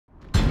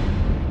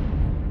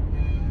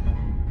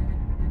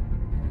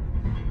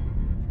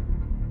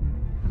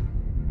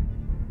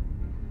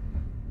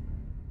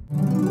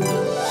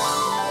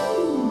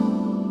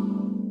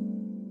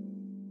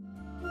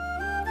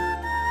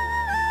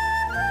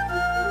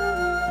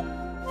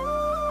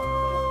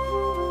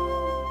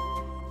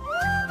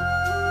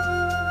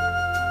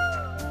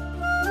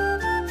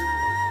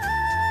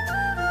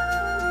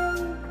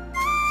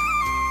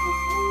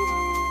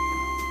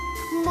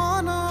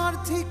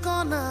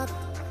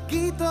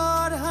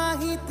গীতৰ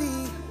হাঁহিতি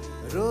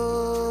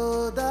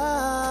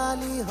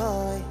ৰদালি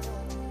হয়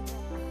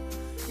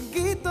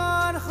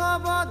গীতৰ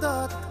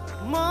শব্দত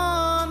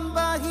মন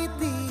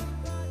বাহিতি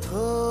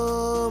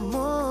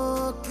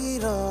থমকি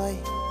ৰয়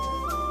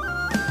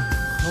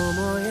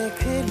সময়ে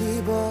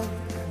খেলিব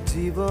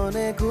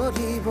জীৱনে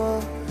গঢ়িব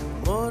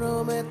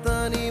মৰমে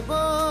টানিব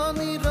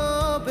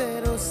নীৰৱে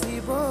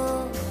ৰচিব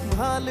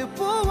ভাল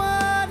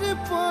পোৱাৰ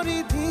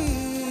পৰিধি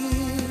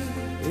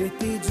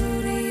এটি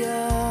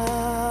জুৰিয়া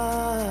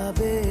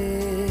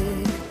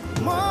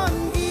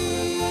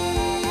মনগীত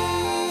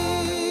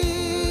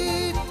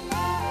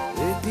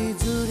এটি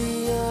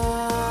জুৰিয়া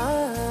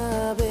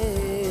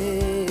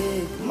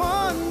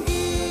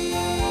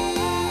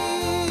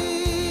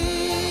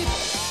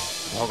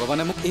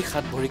ভগৱানে মোক এই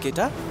 7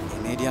 ভৰিকেইটা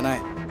এনেই দিয়া নাই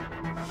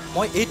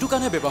মই এইটো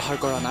কাৰণে ব্যৱহাৰ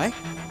কৰা নাই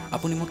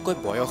আপুনি মোতকৈ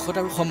বয়সত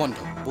আৰু সম্বন্ধ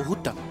বহুত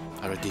ডাঙৰ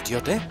আৰু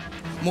দ্বিতীয়তে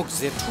মোক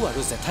জেঠু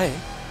আৰু জেঠাই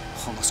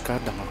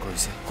সংস্কাৰত ডাঙৰ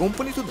কৰিছে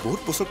কোম্পানীটোত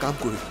বহুত বছৰ কাম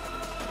কৰিলোঁ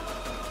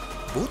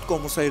বহুত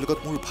কৰ্মচাৰীৰ লগত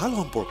মোৰ ভাল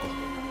সম্পৰ্ক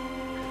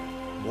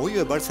ময়ো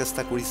এবাৰ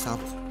চেষ্টা কৰি চাম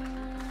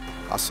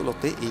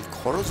আচলতে এই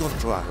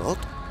ষড়যন্ত্ৰৰ আঁৰত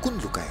কোন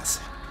লুকাই আছে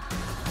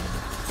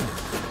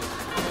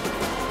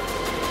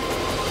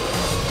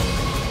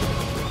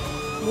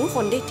মোৰ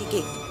সন্দেহ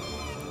ঠিকেই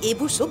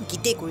এইবোৰ চব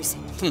গীতে কৰিছে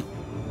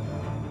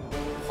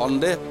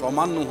সন্দেহ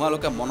প্ৰমাণ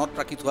নোহোৱালৈকে মনত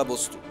ৰাখি থোৱা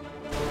বস্তু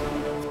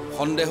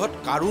সন্দেহত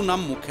কাৰো নাম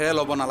মুখেৰে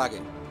ল'ব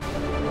নালাগে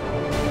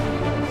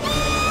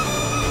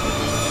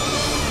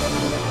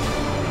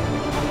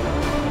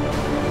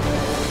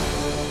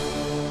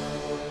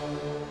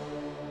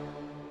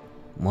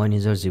মই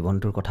নিজৰ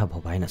জীৱনটোৰ কথা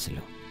ভবাই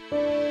নাছিলোঁ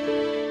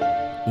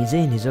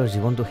নিজেই নিজৰ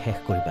জীৱনটো শেষ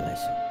কৰি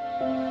পেলাইছোঁ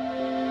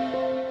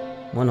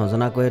মই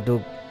নজনাকৈয়ে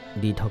তোক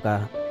দি থকা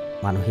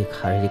মানসিক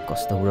শাৰীৰিক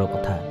কষ্টবোৰৰ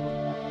কথা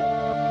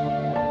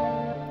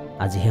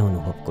আজিহে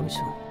অনুভৱ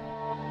কৰিছোঁ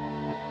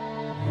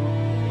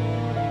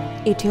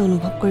এতিয়া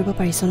অনুভৱ কৰিব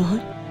পাৰিছ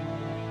নহয়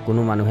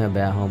কোনো মানুহে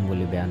বেয়া হ'ম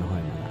বুলি বেয়া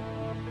নহয় মালা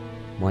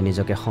মই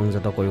নিজকে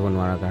সংযত কৰিব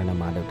নোৱাৰাৰ কাৰণে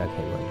মা দেউতাক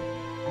হেৰুৱালোঁ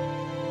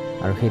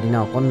আৰু সেইদিনা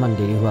অকণমান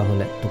দেৰি হোৱা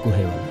হ'লে তোকো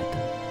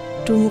হেৰুৱালোহেঁতেন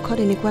তোৰ মুখত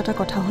এনেকুৱা এটা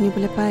কথা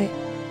শুনিবলৈ পাই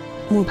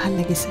মোৰ ভাল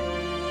লাগিছে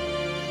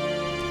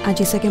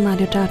আজি চাগে মা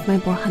দেউতাৰ আত্মাই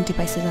বৰ শান্তি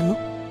পাইছে জানো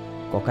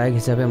ককায়েক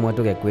হিচাপে মই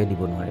তোক একোৱে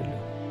দিব নোৱাৰিলোঁ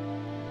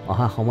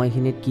অহা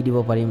সময়খিনিত কি দিব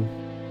পাৰিম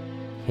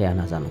সেয়া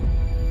নাজানো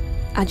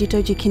আজি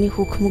তই যিখিনি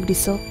সুখ মোক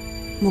দিছ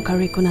মোক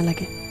আৰু একো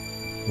নালাগে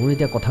মোৰ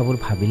এতিয়া কথাবোৰ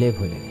ভাবিলেই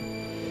ভয় লাগে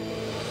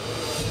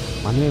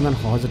মানুহে ইমান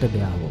সহজতে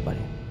বেয়া হ'ব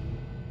পাৰে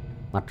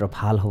মাত্ৰ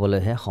ভাল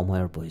হ'বলৈহে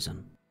সময়ৰ প্ৰয়োজন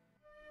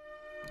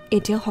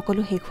এতিয়া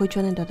সকলো শেষ হৈ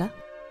যোৱা নাই দাদা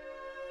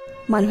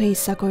মানুহে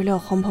ইচ্ছা কৰিলে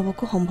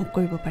অসম্ভৱকো সম্ভৱ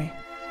কৰিব পাৰে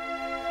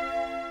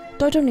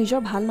তই তোৰ নিজৰ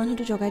ভাল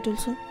মানুহটো জগাই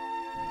তুলচোন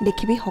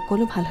দেখিবি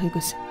সকলো ভাল হৈ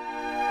গৈছে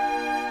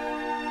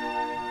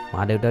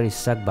মা দেউতাৰ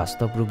ইচ্ছাক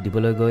বাস্তৱ ৰূপ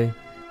দিবলৈ গৈ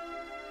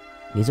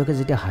নিজকে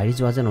যেতিয়া হাৰি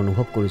যোৱা যেন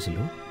অনুভৱ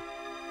কৰিছিলোঁ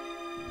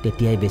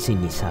তেতিয়াই বেছি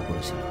নিচা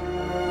কৰিছিলোঁ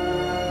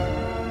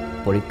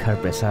পৰীক্ষাৰ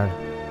প্ৰেছাৰ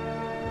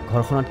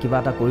ঘৰখনত কিবা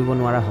এটা কৰিব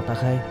নোৱাৰা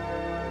হতাশাই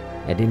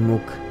এদিন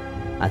মোক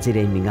আজিৰ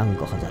এই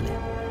মৃগাংক সজালে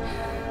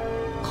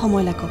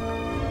সময় লাগক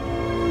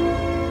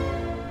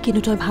কিন্তু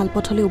তই ভাল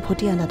পথলৈ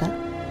উভতি আন দাদা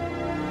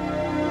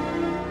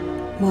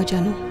মই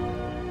জানো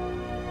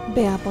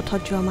বেয়া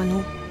পথত যোৱা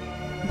মানুহ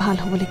ভাল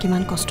হ'বলৈ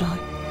কিমান কষ্ট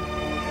হয়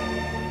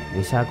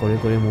নিচা কৰি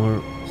কৰি মোৰ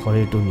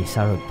শৰীৰটো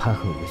নিচাৰ অভ্যাস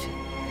হৈ গৈছে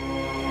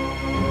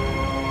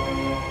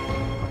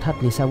হঠাৎ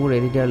নিচাবোৰ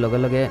এৰি দিয়াৰ লগে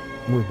লগে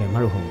মোৰ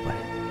বেমাৰো হ'ব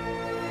পাৰে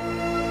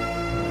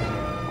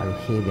আৰু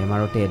সেই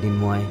বেমাৰতে এদিন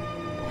মই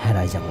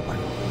হেৰাই যাব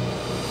পাৰোঁ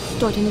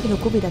তই তেনেকৈ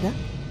নকবি দাদা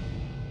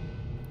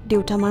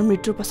দেউতা মাৰ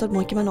মৃত্যুৰ পাছত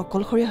মই কিমান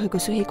অকলশৰীয়া হৈ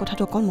গৈছোঁ সেই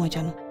কথাটো অকল মই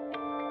জানো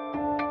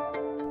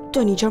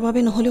তই নিজৰ বাবে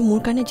নহ'লেও মোৰ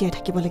কাৰণে জীয়াই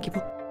থাকিব লাগিব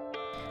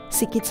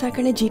চিকিৎসাৰ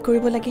কাৰণে যি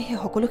কৰিব লাগে সেই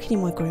সকলোখিনি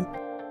মই কৰিম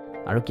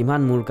আৰু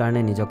কিমান মোৰ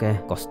কাৰণে নিজকে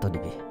কষ্ট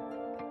দিবি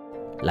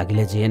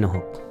লাগিলে যিয়ে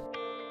নহওক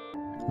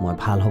মই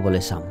ভাল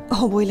হ'বলৈ চাম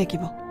হ'বই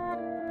লাগিব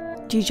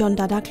যিজন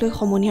দাদাক লৈ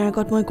সমনীয়াৰ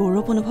আগত মই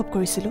গৌৰৱ অনুভৱ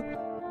কৰিছিলোঁ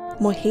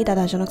মই সেই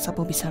দাদাজনক চাব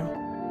বিচাৰোঁ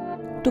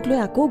তোক লৈ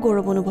আকৌ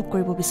গৌৰৱ অনুভৱ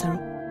কৰিব বিচাৰোঁ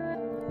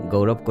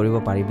গৌৰৱ কৰিব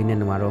পাৰিবিনে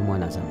নোৱাৰো মই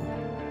নাজানো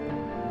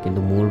কিন্তু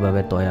মোৰ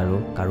বাবে তই আৰু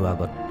কাৰো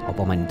আগত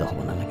অপমানিত হ'ব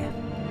নালাগে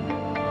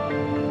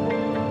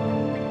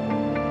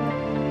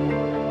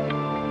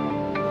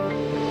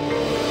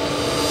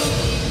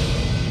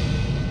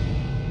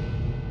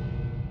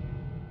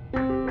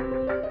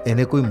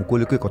এনেকৈ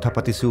মুকলিকৈ কথা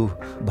পাতিছোঁ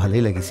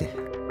ভালেই লাগিছে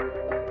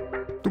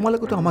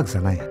তোমালোকেতো আমাক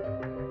জানাই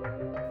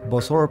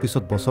বছৰৰ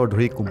পিছত বছৰ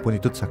ধৰি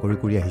কোম্পানীটোত চাকৰি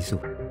কৰি আহিছোঁ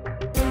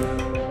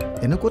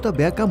এনেকুৱা এটা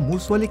বেয়া কাম মোৰ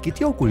ছোৱালী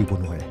কেতিয়াও কৰিব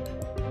নোৱাৰে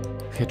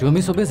সেইটো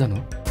আমি চবেই জানো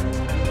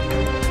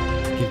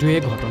কিন্তু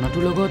এই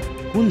ঘটনাটোৰ লগত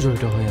কোন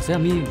জড়িত হৈ আছে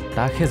আমি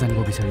তাকহে জানিব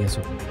বিচাৰি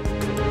আছোঁ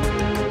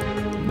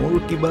মোৰ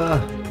কিবা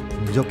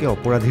নিজকে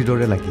অপৰাধীৰ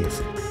দৰে লাগি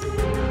আছে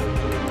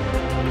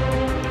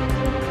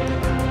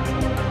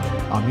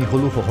আমি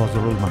হলো সহজ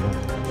সৰল মানুহ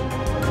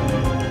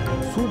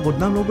চোৰ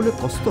বদনাম ল'বলৈ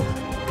কষ্ট হয়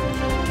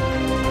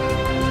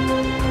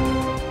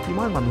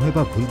কিমান মানুহে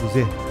বা ভুল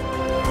বুজে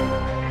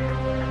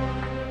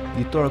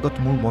গীতৰ আগত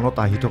মোৰ মনত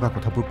আহি থকা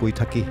কথাবোৰ কৈ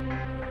থাকি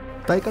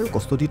তাইক আৰু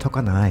কষ্ট দি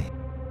থকা নাই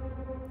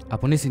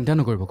আপুনি চিন্তা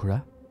নকৰিব খুৰা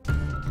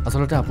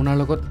আচলতে আপোনাৰ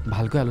লগত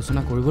ভালকৈ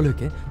আলোচনা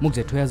কৰিবলৈকে মোক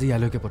জেঠুৱে আজি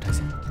ইয়ালৈকে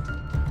পঠাইছে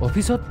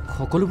অফিচত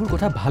সকলোবোৰ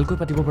কথা ভালকৈ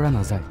পাতিব পৰা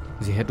নাযায়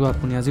যিহেতু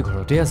আপুনি আজি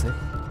ঘৰতে আছে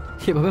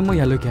সেইবাবে মই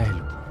ইয়ালৈকে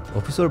আহিলোঁ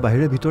অফিচৰ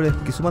বাহিৰে ভিতৰে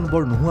কিছুমান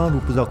বৰ নোহোৱা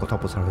নুপুজা কথা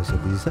প্ৰচাৰ হৈছে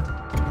বুজিছা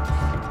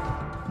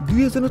দুই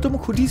এজনেতো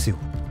মোক সুধিছেও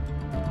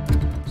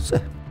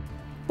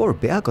বৰ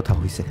বেয়া কথা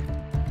হৈছে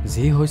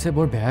যি হৈছে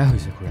বৰ বেয়া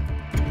হৈছে খুৰা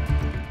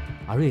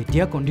আৰু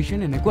এতিয়া কণ্ডিশ্যন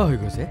এনেকুৱা হৈ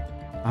গৈছে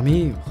আমি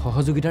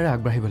সহযোগিতাৰে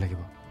আগবাঢ়িব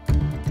লাগিব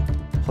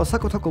সঁচা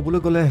কথা ক'বলৈ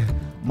গ'লে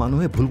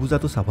মানুহে ভুল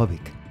বুজাটো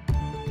স্বাভাৱিক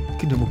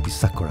কিন্তু মোক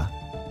বিশ্বাস কৰা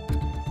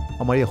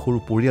আমাৰ এই সৰু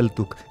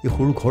পৰিয়ালটোক এই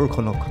সৰু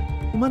ঘৰখনক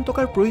ইমান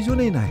টকাৰ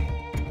প্ৰয়োজনেই নাই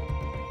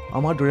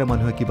আমাৰ দৰে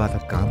মানুহে কিবা এটা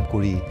কাম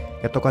কৰি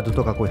এটকা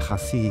দুটকাকৈ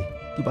সাঁচি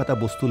কিবা এটা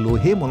বস্তু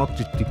লৈহে মনত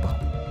তৃপ্তি পাওঁ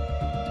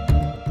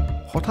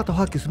হঠাৎ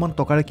অহা কিছুমান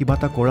টকাৰে কিবা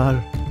এটা কৰাৰ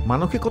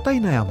মানসিকতাই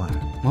নাই আমাৰ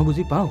মই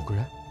বুজি পাওঁ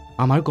খুৰা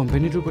আমাৰ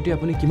কোম্পানীটোৰ প্ৰতি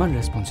আপুনি কিমান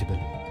ৰেছপঞ্চিবল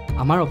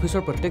আমাৰ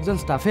অফিচৰ প্ৰত্যেকজন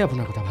ষ্টাফে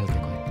আপোনাৰ কথা ভালকৈ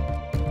কয়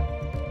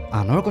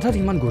আনৰ কথাত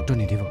ইমান গুৰুত্ব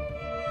নিদিব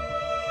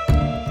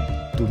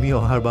তুমি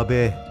অহাৰ বাবে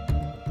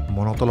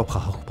মনত অলপ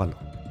সাহস পালোঁ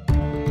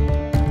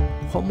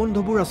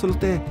সম্বন্ধবোৰ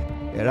আচলতে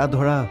এৰা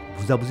ধৰা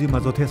বুজাবুজিৰ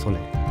মাজতহে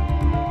চলে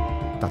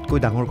তাতকৈ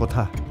ডাঙৰ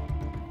কথা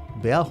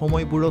বেয়া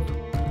সময়বোৰত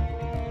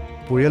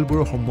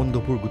পৰিয়ালবোৰৰ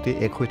সম্বন্ধবোৰ গোটেই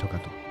এক হৈ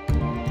থকাটো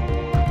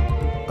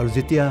আৰু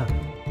যেতিয়া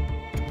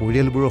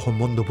পৰিয়ালবোৰৰ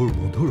সম্বন্ধবোৰ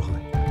মধুৰ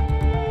হয়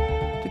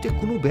তেতিয়া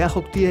কোনো বেয়া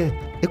শক্তিয়ে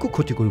একো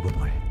ক্ষতি কৰিব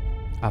নোৱাৰে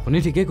আপুনি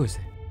ঠিকেই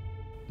কৈছে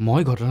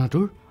মই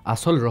ঘটনাটোৰ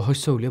আচল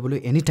ৰহস্য উলিয়াবলৈ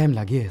এনি টাইম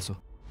লাগিয়ে আছোঁ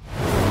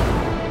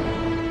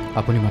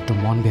আপুনি মাত্ৰ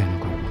মন বেয়া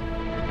নকৰিব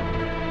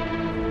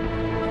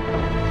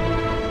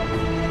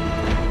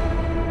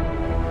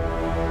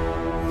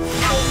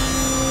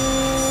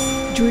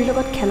জুইৰ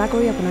লগত খেলা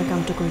কৰি আপোনাৰ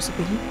কামটো কৰিছোঁ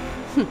পেহী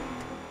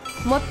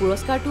মই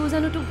পুৰস্কাৰটোও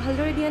জানো তোক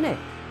ভালদৰে দিয়া নাই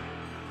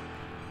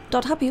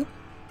তথাপিও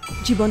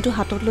জীৱনটো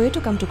হাতত লৈয়েতো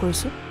কামটো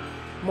কৰিছোঁ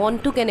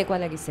মনটো কেনেকুৱা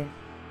লাগিছে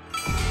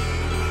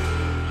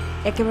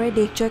একেবাৰে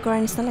দেশ জয় কৰাৰ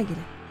নিচিনা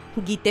লাগিলে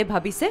গীতে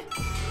ভাবিছে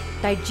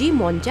তাইৰ যি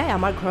মন যায়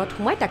আমাৰ ঘৰত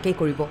সোমাই তাকেই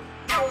কৰিব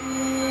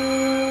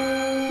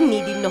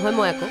নিদিম নহয়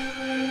মই আকৌ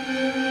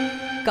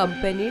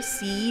কোম্পানীৰ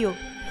CEO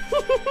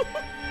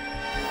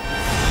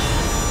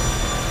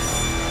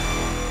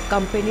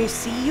কোম্পানীৰ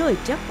CEO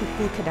এতিয়া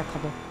কুকুৰ খেদা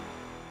খাব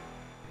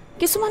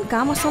কিছুমান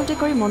কাম আচলতে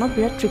কৰি মনত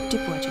বিৰাট তৃপ্তি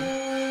পোৱা যায়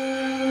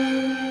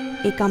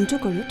এই কামটো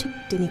কৰিও ঠিক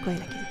তেনেকুৱাই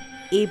লাগিল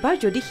এইবাৰ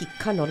যদি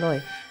শিক্ষা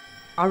নলয়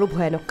আৰু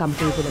ভয়ানক কাম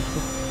কৰিব লাগিব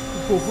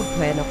বহুত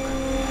ভয়ানক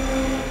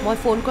মই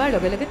ফোন কৰাৰ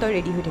লগে লগে তই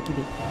ৰেডি হৈ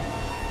থাকিবি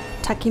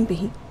থাকিম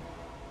পেহী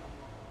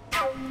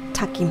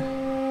থাকিম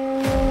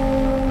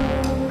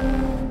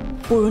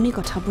পুৰণি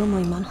কথাবোৰ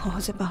মই ইমান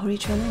সহজে পাহৰি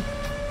যোৱা নাই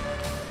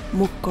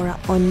মোক কৰা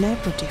অন্যায়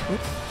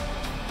প্ৰতিশোধ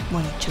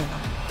মই নিশ্চয়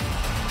ল'ম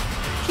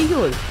কি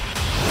হ'ল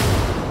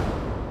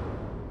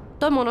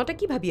তই মনতে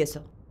কি ভাবি আছ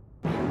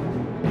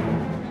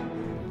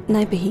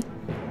নাই পেহী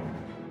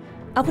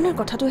আপোনাৰ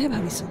কথাটোহে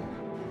ভাবিছোঁ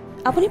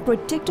আপুনি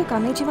প্ৰত্যেকটো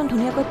কামেই যিমান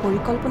ধুনীয়াকৈ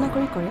পৰিকল্পনা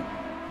কৰি কৰে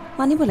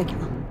মানিব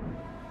লাগিব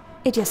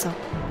এতিয়া চাওক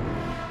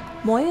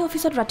মই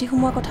অফিচত ৰাতি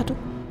সোমোৱা কথাটো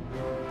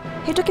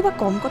সেইটো কিবা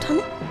কম কথা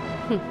নে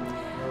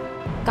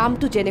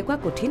কামটো যেনেকুৱা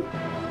কঠিন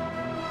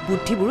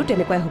বুদ্ধিবোৰো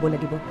তেনেকুৱাই হ'ব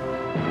লাগিব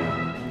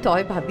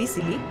তই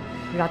ভাবিছিলি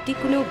ৰাতি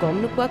কোনেও গম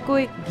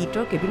নোপোৱাকৈ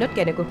গীতৰ কেবিনত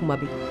কেনেকৈ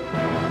সোমাবি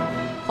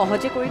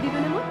সহজে কৰি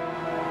দিলোঁ নে মই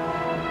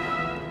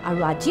আৰু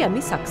আজি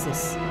আমি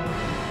ছাকচেছ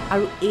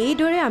আৰু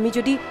এইদৰে আমি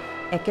যদি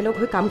একেলগ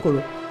হৈ কাম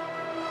কৰোঁ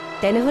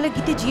তেনেহ'লে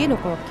গীতে যিয়ে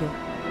নকৰক কিয়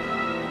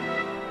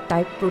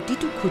তাইৰ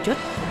প্ৰতিটো খোজত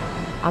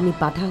আমি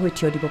বাধা হৈ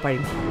থিয় দিব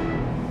পাৰিম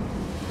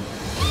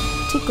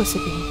ঠিক কৈছে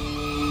পেহী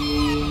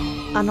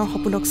আনৰ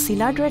সপোনক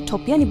চিলাৰ দৰে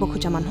থপিয়াই নিব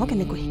খোজা মানুহক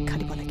এনেকৈ শিক্ষা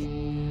দিব লাগে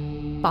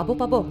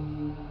পাব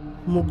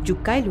মোক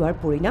জোকাই লোৱাৰ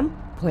পৰিণাম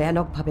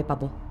ভয়ানকভাৱে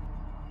পাব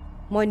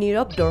মই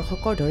নীৰৱ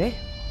দৰ্শকৰ দৰে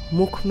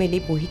মুখ মেলি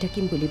বহি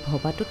থাকিম বুলি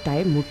ভবাটো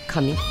তাইৰ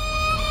মূৰ্খামি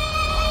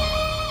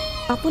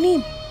আপুনি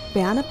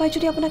বেয়া নাপায়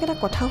যদি আপোনাক এটা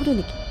কথা সুধো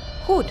নেকি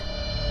সোধ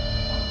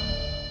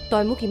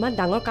তই মোক ইমান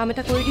ডাঙৰ কাম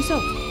এটা কৰি দিছ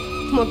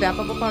মই বেয়া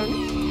পাব পাৰোঁনে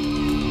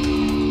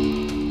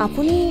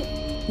আপুনি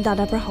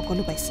দাদাৰ পৰা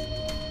সকলো পাইছে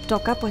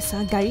টকা পইচা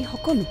গাড়ী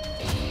সকলো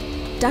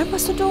তাৰ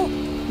পাছতো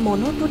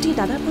মনৰ প্ৰতি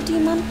দাদাৰ প্ৰতি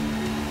ইমান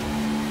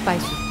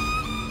পাইছোঁ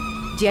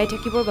জীয়াই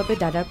থাকিবৰ বাবে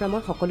দাদাৰ পৰা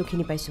মই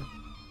সকলোখিনি পাইছোঁ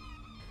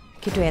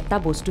কিন্তু এটা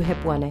বস্তুহে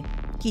পোৱা নাই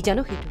কি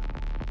জানো সেইটো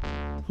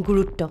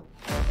গুৰুত্ব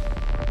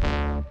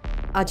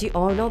আজি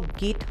অৰ্ণৱ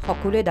গীত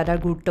সকলোৱে দাদাৰ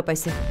গুৰুত্ব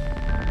পাইছে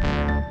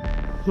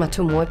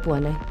মাথো মই পোৱা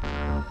নাই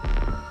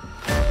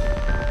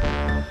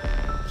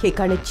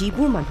সেইকাৰণে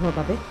যিবোৰ মানুহৰ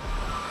বাবে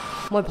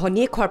মই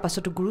ভনীয়ে খোৱাৰ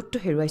পাছতো গুৰুত্ব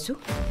হেৰুৱাইছোঁ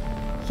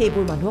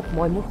সেইবোৰ মানুহক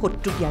মই মোৰ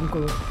শত্ৰু জ্ঞান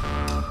কৰোঁ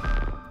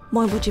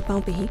মই বুজি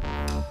পাওঁ পেহী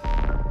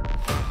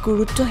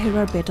গুৰুত্ব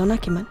হেৰুৱাৰ বেদনা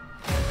কিমান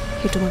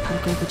সেইটো মই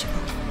ভালকৈ বুজি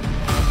পাওঁ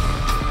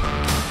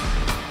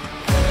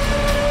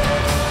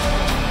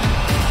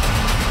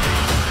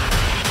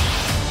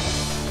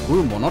তোৰ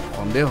মনত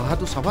সন্দেহ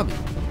অহাটো স্বাভাৱিক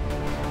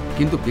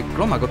কিন্তু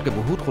বিক্ৰম আগতকৈ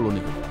বহুত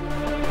সলনি হ'ল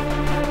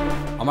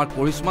আমাৰ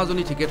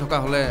কৰিশ্মাজনী ঠিকে থকা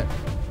হ'লে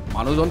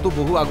মানুহজনটো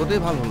বহু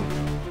আগতেই ভাল হ'ল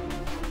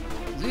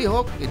যি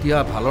হওক এতিয়া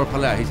ভালৰ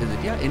ফালে আহিছে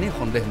যেতিয়া এনেই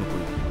সন্দেহ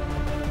নকৰিব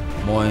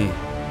মই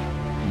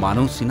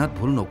মানুহ চিনাত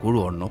ভুল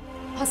নকৰোঁ অৰ্ণৱ।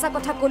 সঁচা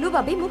কথা ক'লো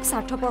বাবি মোক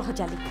স্বাৰ্থপৰ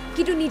সজালি,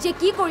 কিন্তু নিজে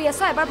কি কৰি আছ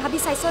এবাৰ ভাবি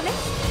চাইছনে?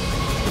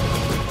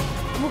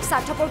 মোক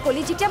স্বাৰ্থপৰ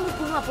কলি যেতিয়া মোৰ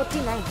কোনো আপত্তি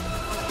নাই,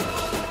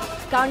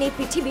 কাৰণ এই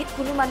পৃথিৱীত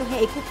কোনো মানুহে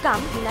একো কাম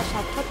বিনা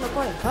স্বাৰ্থত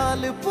নকৰে।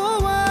 ভাল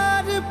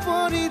পোৱাৰ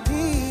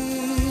পৰিধি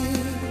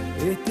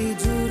এটি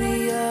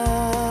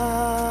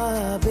জুৰিয়াবে,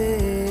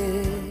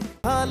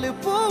 ভাল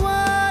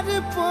পোৱাৰ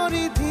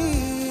পৰিধি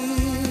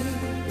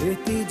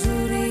এটি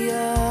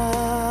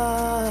জুৰিয়াবে।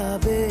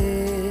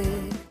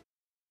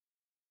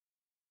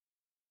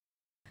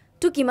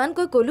 তোক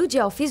কিমানকৈ ক'লো যে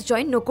অফিচ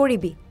জইন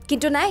নকৰিবি,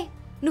 কিন্তু নাই,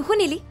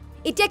 নুশুনিলি।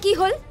 এতিয়া কি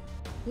হ'ল?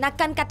 নাক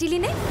কাণ কাটিলি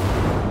নে?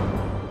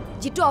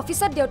 যিটো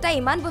অফিচত দেউতাই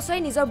ইমান বছৰে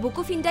নিজৰ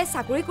বুকু ফিন্দাই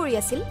চাকৰি কৰি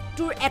আছিল,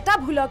 তোৰ এটা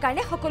ভুলৰ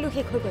কাৰণে সকলো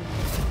শেষ হৈ গ'ল।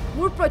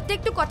 মোৰ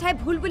প্ৰত্যেকটো কথাই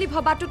ভুল বুলি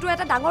ভবাটো তোৰ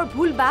এটা ডাঙৰ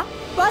ভুল।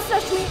 বাছ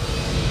ৰশ্মি,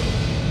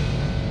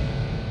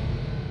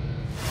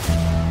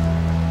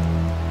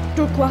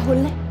 তোৰ কোৱা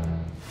হ'লনে?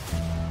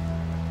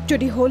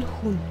 যদি হ'ল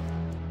শুন,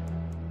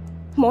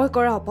 মই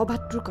কৰা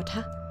অপবাদটোৰ কথা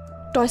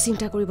তই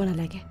চিন্তা কৰিব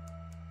নালাগে।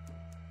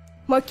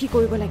 মই কি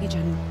কৰিব লাগে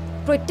জানো।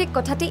 প্ৰত্যেক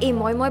কথাতে এই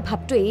মই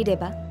ভাৱটো এৰি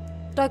দেবা।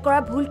 তই কৰা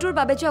ভুলটোৰ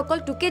বাবে যে অকল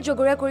তোকে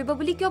জগৰীয়া কৰিব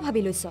বুলি কিয়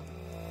ভাবি লৈছ?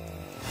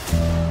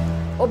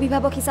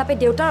 অভিভাৱক হিচাপে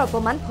দেউতাৰ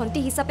অপমান, ভণ্টি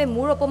হিচাপে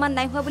মোৰ অপমান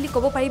নাই হোৱা বুলি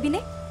ক'ব পাৰিবিনে?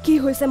 কি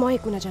হৈছে মই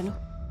একো নাজানো,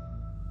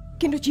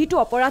 কিন্তু যিটো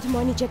অপৰাধ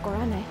মই নিজে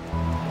কৰা নাই,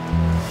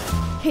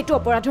 সেইটো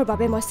অপৰাধৰ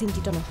বাবে মই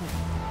চিন্তিত নহয়।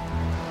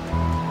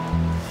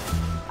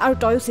 আৰু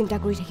তয়ো চিন্তা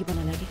কৰি থাকিব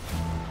নালাগে।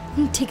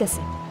 ঠিক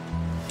আছে,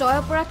 তই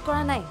অপৰাধ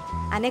কৰা নাই,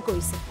 আনে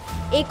কৰিছে।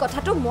 এই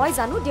কথাটো মই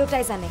জানো,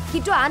 দেউতাই জানে,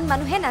 কিন্তু আন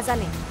মানুহে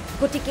নাজানে।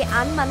 গতিকে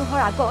আন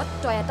মানুহৰ আগত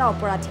তই এটা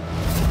অপৰাধী।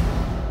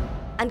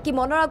 আনকি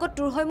মনৰ আগত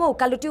তোৰ হৈ মই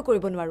ওকালতিও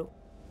কৰিব নোৱাৰোঁ।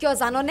 কিয়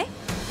জাননে?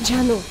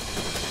 জানো,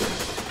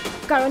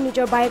 কাৰণ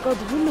নিজৰ বায়েকৰ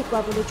ভুল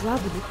লুকুৱাবলৈ যোৱা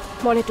বুলি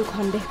মনে তোক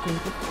সন্দেহ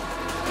কৰিব।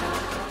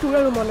 তোৰ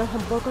আৰু মনৰ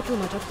সম্পৰ্কটোৰ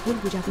মাজত ভুল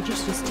বুজাবুজিৰ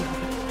সৃষ্টি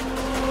হ'ব।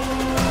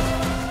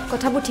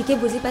 কথাবোৰ ঠিকেই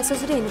বুজি পাইছ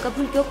যদি এনেকুৱা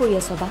ভুল কিয় কৰি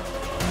আছ বা?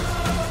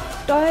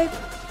 তই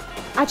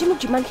আজি মোক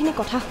যিমানখিনি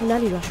কথা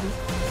শুনালি ৰশ্মি,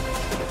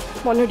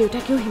 মনৰ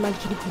দেউতাকেও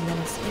সিমানখিনি শুনা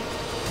নাছিলে।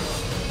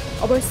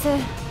 অৱশ্যে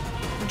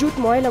জুত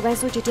মই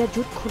লগাইছোঁ যেতিয়া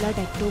জুত খোলাৰ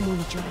দায়িত্বও মোৰ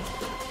নিজৰে।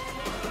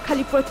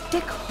 খালি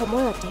প্ৰত্যেক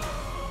সময়তে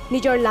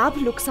নিজৰ লাভ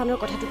লোকচানৰ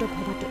কথাটো তই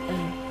ভবাটো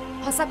এৰ।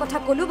 সঁচা কথা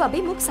ক'লো বাবি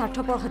মোক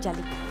স্বাৰ্থপৰ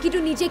সজালি, কিন্তু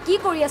নিজে কি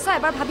কৰি আছ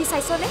এবাৰ ভাবি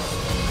চাইছনে?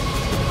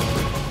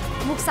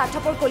 মোক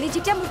স্বাৰ্থপৰ কলি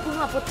যেতিয়া মোৰ কোনো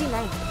আপত্তি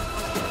নাই,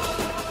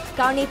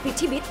 কাৰণ এই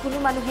পৃথিৱীত কোনো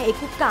মানুহে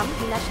একো কাম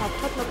বিনা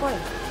স্বাৰ্থত নকৰে।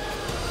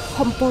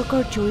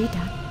 সম্পৰ্কৰ জড়িত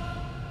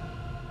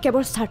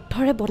কেৱল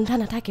স্বাৰ্থৰে বন্ধা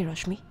নাথাকে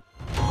ৰশ্মি।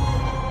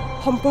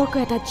 সম্পৰ্ক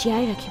এটা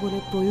জীয়াই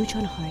ৰাখিবলৈ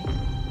প্ৰয়োজন হয়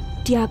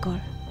ত্যাগৰ।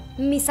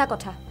 মিছা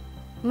কথা।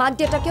 মাক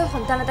দেউতাকেও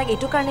সন্তান এটাক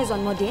এইটো কাৰণে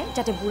জন্ম দিয়ে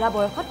যাতে বুঢ়া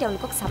বয়সত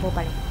তেওঁলোকক চাব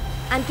পাৰে।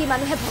 আনকি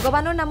মানুহে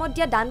ভগৱানৰ নামত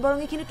দিয়া দান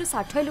বৰঙিখিনিতো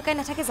স্বাৰ্থই লুকাই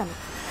নাথাকে জানো?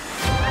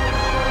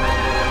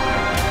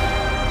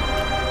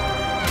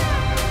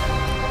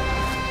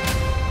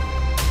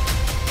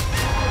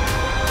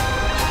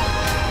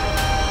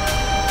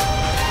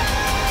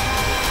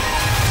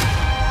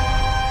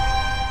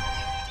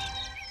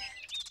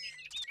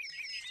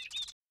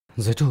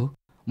 জেঠু,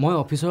 মই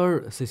অফিচৰ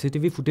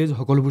CCTV ফুটেজ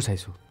সকলোবোৰ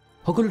চাইছোঁ,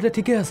 সকলোতে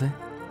ঠিকেই আছে।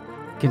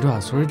 কিন্তু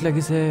আচৰিত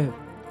লাগিছে,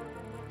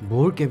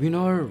 বৌৰ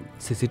কেবিনৰ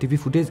CCTV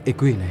ফুটেজ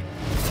একোৱেই নাই।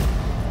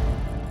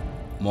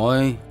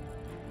 মই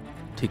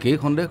ঠিকেই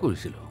সন্দেহ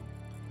কৰিছিলোঁ।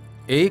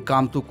 এই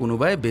কামটো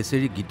কোনোবাই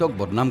বেচেৰি গীতক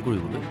বদনাম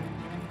কৰিবলৈ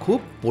খুব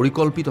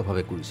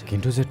পৰিকল্পিতভাৱে কৰিছে।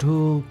 কিন্তু জেঠু,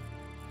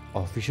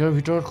 অফিচৰ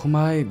ভিতৰত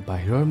সোমাই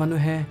বাহিৰৰ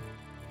মানুহে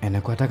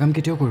এনেকুৱা এটা কাম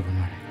কেতিয়াও কৰিব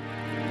নোৱাৰে।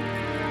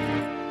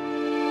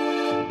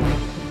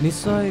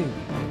 নিশ্চয়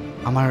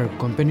আমাৰ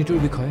কোম্পানীটোৰ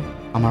বিষয়ে,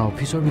 আমাৰ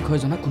অফিচৰ বিষয়ে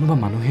জনা কোনোবা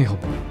মানুহেই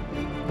হ'ব।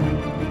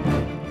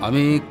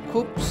 আমি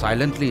খুব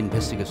চাইলেণ্টলি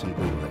ইনভেষ্টিগেশ্যন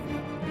কৰিব লাগিব,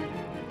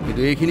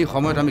 কিন্তু এইখিনি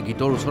সময়ত আমি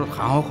গীতৰ ওচৰত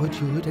সাহস হৈ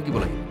থিয় হৈ থাকিব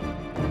লাগিব।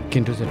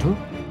 কিন্তু জেঠু,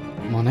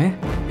 মনে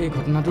এই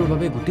ঘটনাটোৰ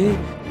বাবে গোটেই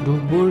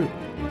দোষবোৰ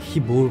সি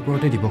বৌৰ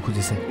ওপৰতে দিব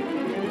খুজিছে।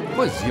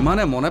 মই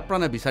যিমানে মনে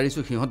প্ৰাণে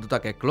বিচাৰিছোঁ সিহঁত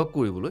দুটাক একলগ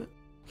কৰিবলৈ,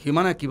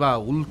 সিমানে কিবা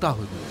উল্টা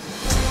হৈ গৈ আছে।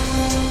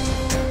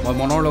 মই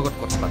মনৰ লগত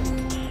কথা পাতিম।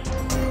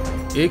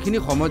 এইখিনি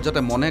সময়ত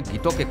যাতে মনে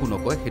গীতক একো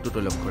নকয় সেইটো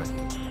তই লক্ষ্য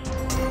ৰাখিবি।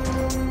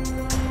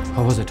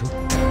 হ'ব জেঠু।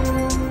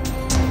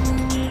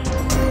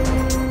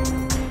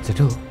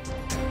 জেঠু,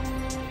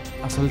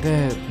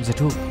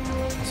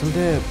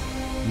 আচলতে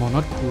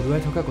মনত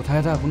খুৰুৱাই থকা কথা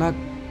এটা আপোনাক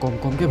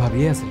কমকৈ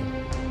ভাবিয়ে আছিলোঁ।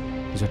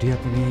 যদি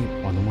আপুনি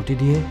অনুমতি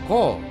দিয়ে।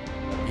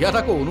 ইয়াত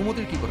আকৌ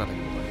অনুমতিৰ কি কথা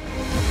থাকিব পাৰে?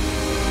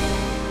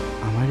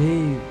 আমাৰ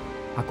এই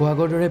আকৌ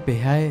আগৰ দৰে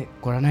পেহাই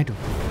কৰা নাইতো?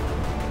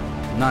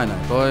 নাই,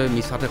 তই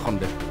মিছাতে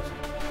সন্দেহ কৰিছ।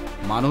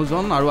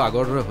 মানুহজন আৰু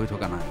আগৰ দৰে হৈ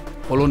থকা নাই,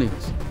 সলনি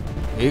হৈছে।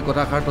 এই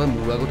কথাষাৰ তই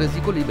মোৰ আগতে যি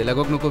ক'লি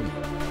বেলেগক নকবি,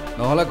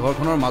 নহ'লে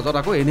ঘৰখনৰ মাজত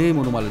আকৌ এনেই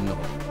মনোমালিন্য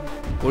হ'ব।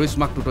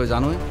 কৰিশ্মাকটো তই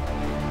জানই।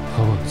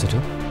 হ'ব জেঠু,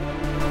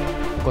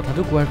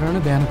 কথাটো কোৱাৰ কাৰণে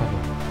বেয়া নাপাব।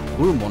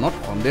 তোৰ মনত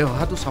সন্দেহ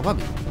অহাটো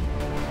স্বাভাৱিক,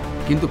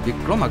 কিন্তু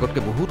বিক্ৰম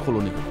আগতকৈ বহুত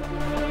সলনি হ'ল।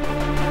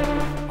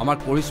 আমাৰ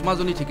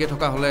কৰিশ্মাজনী ঠিকে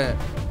থকা হ'লে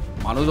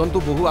মানুহজনটো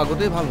বহু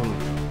আগতেই ভাল হ'ল।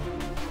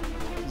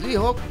 যি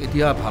হওক,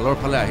 এতিয়া ভালৰ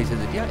ফালে আহিছে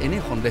যেতিয়া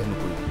এনেই সন্দেহ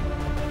নকৰিবি।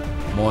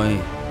 মই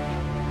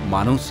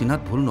মানুহ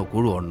চিনাত ভুল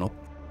নকৰোঁ অৰ্ণৱ।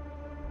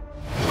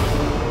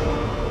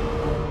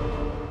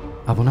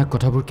 আপোনাক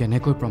কথাবোৰ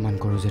কেনেকৈ প্ৰমাণ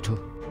কৰোঁ জেঠু?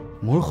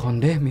 মোৰ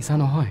সন্দেহ মিছা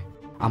নহয়।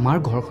 আমাৰ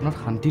ঘৰখনত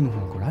শান্তি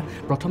নোহোৱা কৰা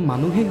প্ৰথম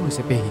মানুহেই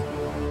হৈছে পেহী,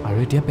 আৰু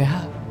এতিয়া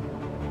পেহা।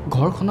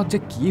 ঘৰখনত যে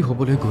কি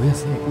হ'বলৈ গৈ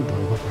আছে একো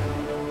ধৰিব পৰা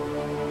নাই।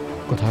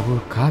 কথাবোৰ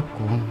কাক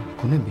কম,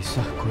 কোনে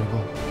বিশ্বাস কৰিব?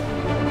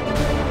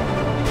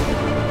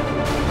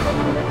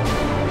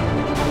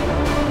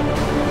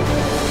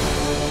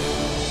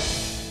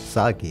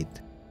 গীত,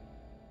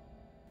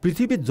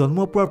 পৃথিৱীত জন্ম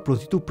পোৱাৰ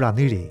প্ৰতিটো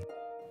প্ৰাণীৰে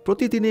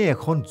প্ৰতিদিনে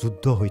এখন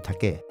যুদ্ধ হৈ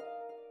থাকে।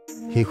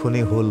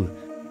 সেইখনেই হ'ল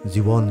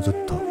জীৱন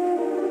যুদ্ধ।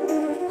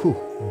 সুখ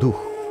দুখ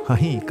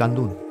হাঁহি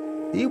কান্দোন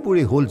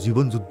এইবোৰেই হ'ল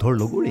জীৱন যুদ্ধৰ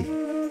লগৰী।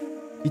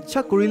 ইচ্ছা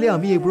কৰিলে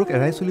আমি এইবোৰক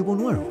এৰাই চলিব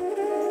নোৱাৰোঁ।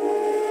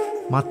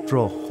 মাত্ৰ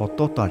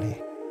সততাৰে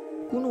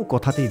কোনো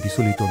কথাতেই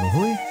বিচলিত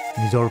নহৈ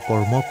নিজৰ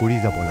কৰ্ম কৰি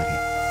যাব লাগে।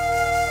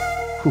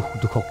 সুখ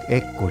দুখক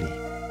এক কৰি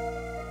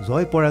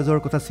জয় পৰাজয়ৰ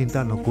কথা চিন্তা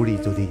নকৰি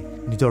যদি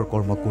নিজৰ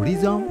কৰ্ম কৰি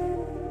যাওঁ,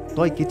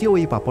 তই কেতিয়াও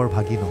এই পাপৰ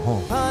ভাগি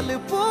নহওঁ। ভাল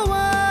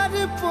পোৱাৰ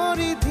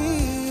পৰিধি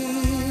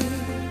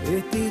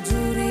এটি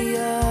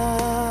জুৰিয়াবে,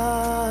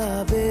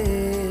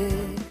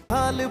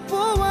 ভাল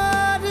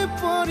পোৱাৰ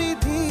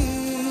পৰিধি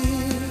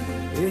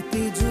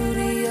এটি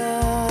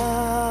জুৰিয়াবে।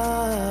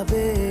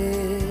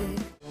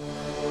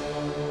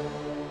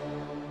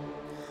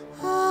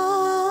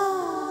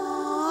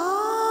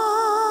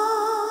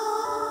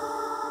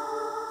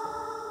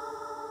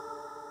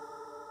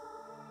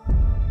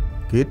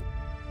 গীত,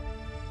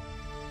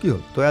 কি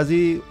হ'ল? তই আজি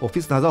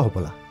অফিচ নাযাওঁ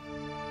হ'বলা?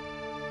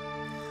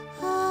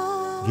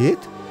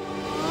 গীত,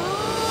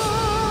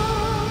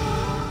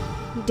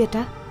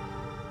 দেউতা,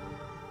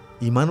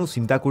 ইমানো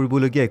চিন্তা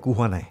কৰিবলগীয়া একো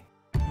হোৱা নাই।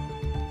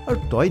 আৰু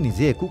তই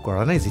নিজে একো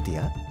কৰা নাই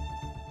যেতিয়া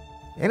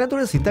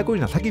এনেদৰে চিন্তা কৰি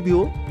নাথাকিবি।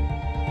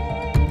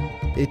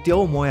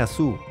 এতিয়াও মই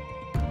আছোঁ।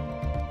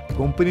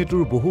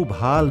 কোম্পানীটোৰ বহু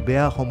ভাল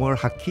বেয়া সময়ৰ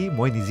সাক্ষী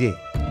মই নিজে।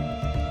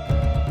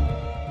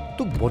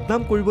 তোক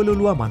বদনাম কৰিবলৈ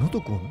লোৱা মানুহটো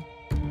কোন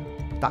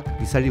তাক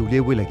বিচাৰি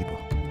উলিয়াবই লাগিব।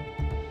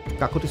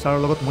 কাকতি ছাৰৰ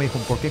লগত মই এই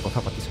সম্পৰ্কে কথা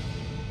পাতিছোঁ।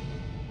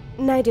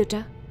 নাই দেউতা,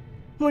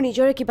 মোৰ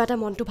নিজৰে কিবা এটা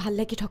মনটো ভাল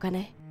লাগি থকা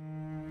নাই।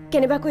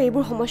 কেনেবাকৈ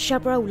এইবোৰ সমস্যাৰ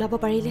পৰা ওলাব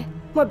পাৰিলে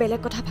মই বেলেগ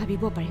কথা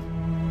ভাবিব পাৰিম।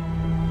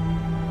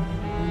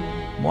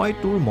 মই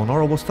তোৰ মনৰ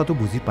অৱস্থাটো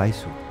বুজি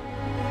পাইছোঁ,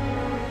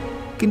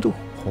 কিন্তু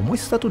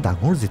সমস্যাটো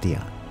ডাঙৰ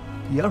যেতিয়া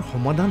ইয়াৰ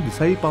সমাধান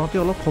বিচাৰি পাওঁতে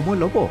অলপ সময়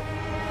ল'ব।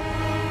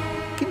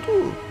 কিন্তু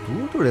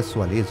তোৰ দৰে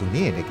ছোৱালী এজনী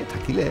এনেকৈ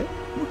থাকিলে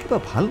মোৰ কিবা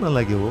ভাল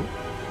নালাগে।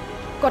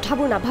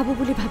 কথাবোৰ নাভাবোঁ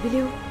বুলি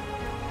ভাবিলেও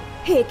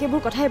সেই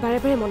একেবোৰ কথাই বাৰে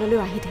বাৰে মনলৈ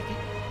আহি থাকে।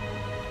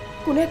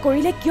 কোনে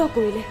কৰিলে, কিয়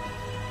কৰিলে?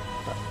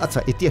 আচ্ছা,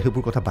 এতিয়া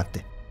সেইবোৰ কথা বাদ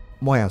দে।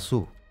 মই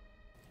আছোঁ।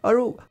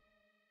 আৰু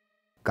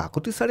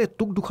কাকতি ছাৰে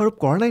তোক দোষাৰোপ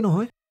কৰা নাই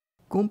নহয়।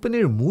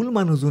 কোম্পানীৰ মূল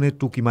মানুহজনে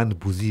তোক ইমান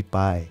বুজি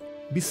পায়,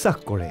 বিশ্বাস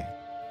কৰে,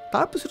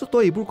 তাৰপিছতো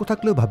তই এইবোৰ কথাক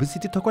লৈ ভাবি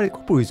চিতি থকাৰ একো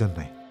প্ৰয়োজন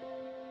নাই।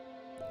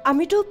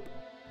 আমিতো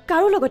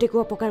কাৰো লগত একো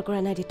অপকাৰ কৰা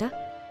নাই দেউতা।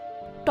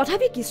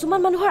 তথাপি কিছুমান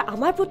মানুহৰ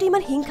আমাৰ প্ৰতি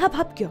ইমান হিংসা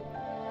ভাৱ কিয়?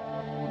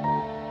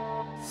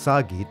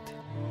 গীত,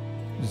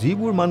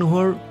 যিবোৰ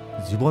মানুহৰ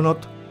জীৱনত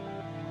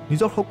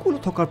নিজৰ সকলো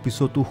থকাৰ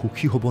পিছতো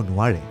সুখী হ'ব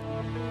নোৱাৰে,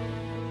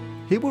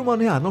 সেইবোৰ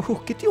মানুহে আনৰ সুখ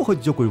কেতিয়াও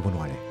সহ্য কৰিব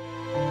নোৱাৰে।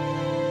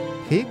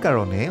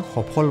 সেইকাৰণে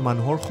সফল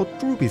মানুহৰ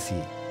শত্ৰুৰ বেছি।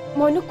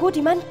 মইনো ক'ত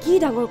ইমান কি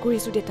ডাঙৰ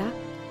কৰিছোঁ দেউতা?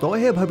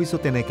 তইহে ভাবিছ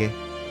তেনেকে।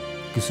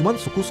 কিছুমান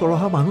চকু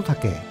চৰহা মানুহ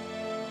থাকে।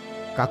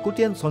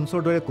 কাকতি এণ্ড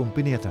চন্সৰ দৰে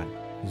কোম্পানী এটাৰ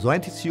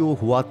জইণ্ট CEO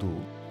হোৱাটো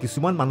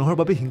কিছুমান মানুহৰ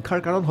বাবে হিংসাৰ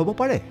কাৰণ হ'ব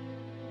পাৰে।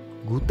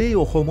 গোটেই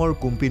অসমৰ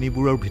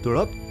কোম্পানীবোৰৰ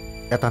ভিতৰত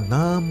এটা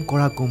নাম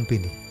কৰা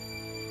কোম্পানী।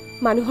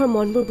 মানুহৰ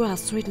মনবোৰ বৰ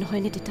আচৰিত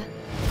নহয়নে দেউতা?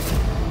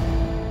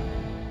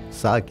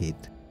 গীত,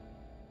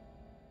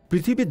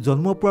 পৃথিৱীত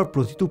জন্ম পোৱাৰ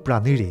প্ৰতিটো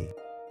প্ৰাণীৰে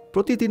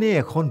প্ৰতিদিনে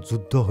এখন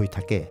যুদ্ধ হৈ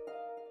থাকে।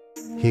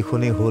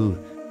 সেইখনেই হ'ল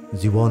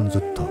জীৱন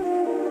যুদ্ধ।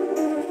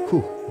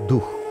 সুখ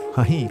দুখ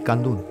হাঁহি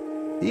কান্দোন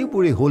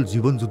এইবোৰেই হ'ল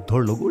জীৱন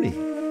যুদ্ধৰ লগৰী।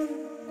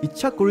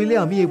 ইচ্ছা কৰিলে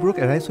আমি এইবোৰক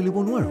এৰাই চলিব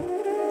নোৱাৰোঁ।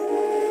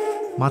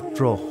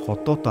 মাত্ৰ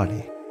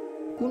সততাৰে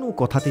কোনো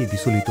কথাতেই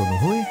বিচলিত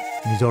নহৈ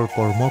নিজৰ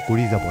কৰ্ম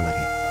কৰি যাব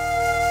লাগে।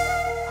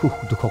 সুখ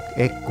দুখক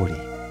এক কৰি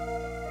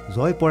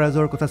জয়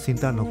পৰাজয়ৰ কথা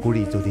চিন্তা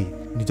নকৰি যদি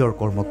নিজৰ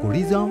কৰ্ম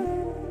কৰি যাওঁ,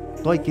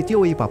 তই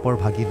কেতিয়াও এই পাপৰ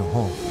ভাগি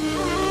নহওঁ।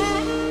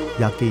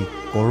 ইয়াকেই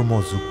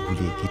কৰ্মযোগ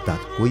বুলি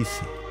গীতাত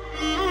কৈছে।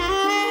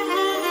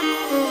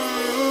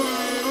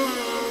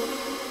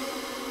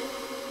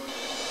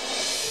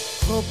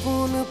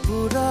 সপোন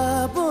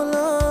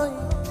পুৰাবলৈ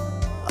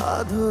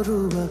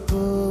আধৰুৱা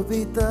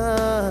কবিতা,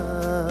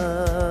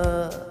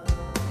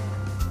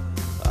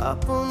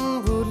 আপোন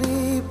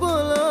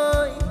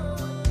বুলিবলৈ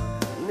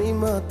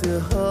নিমাত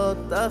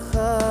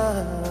হতাশা,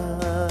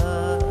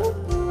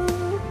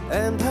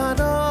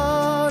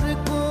 এন্ধাৰৰ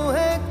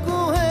কুহে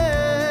কুহে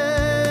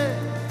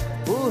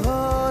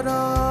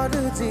পোহৰৰ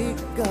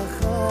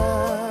জিজ্ঞাসা,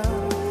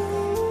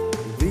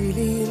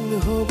 বিলীন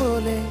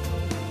হ'বলে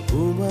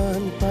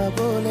উমান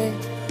পাবলে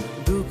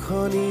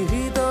দুখনি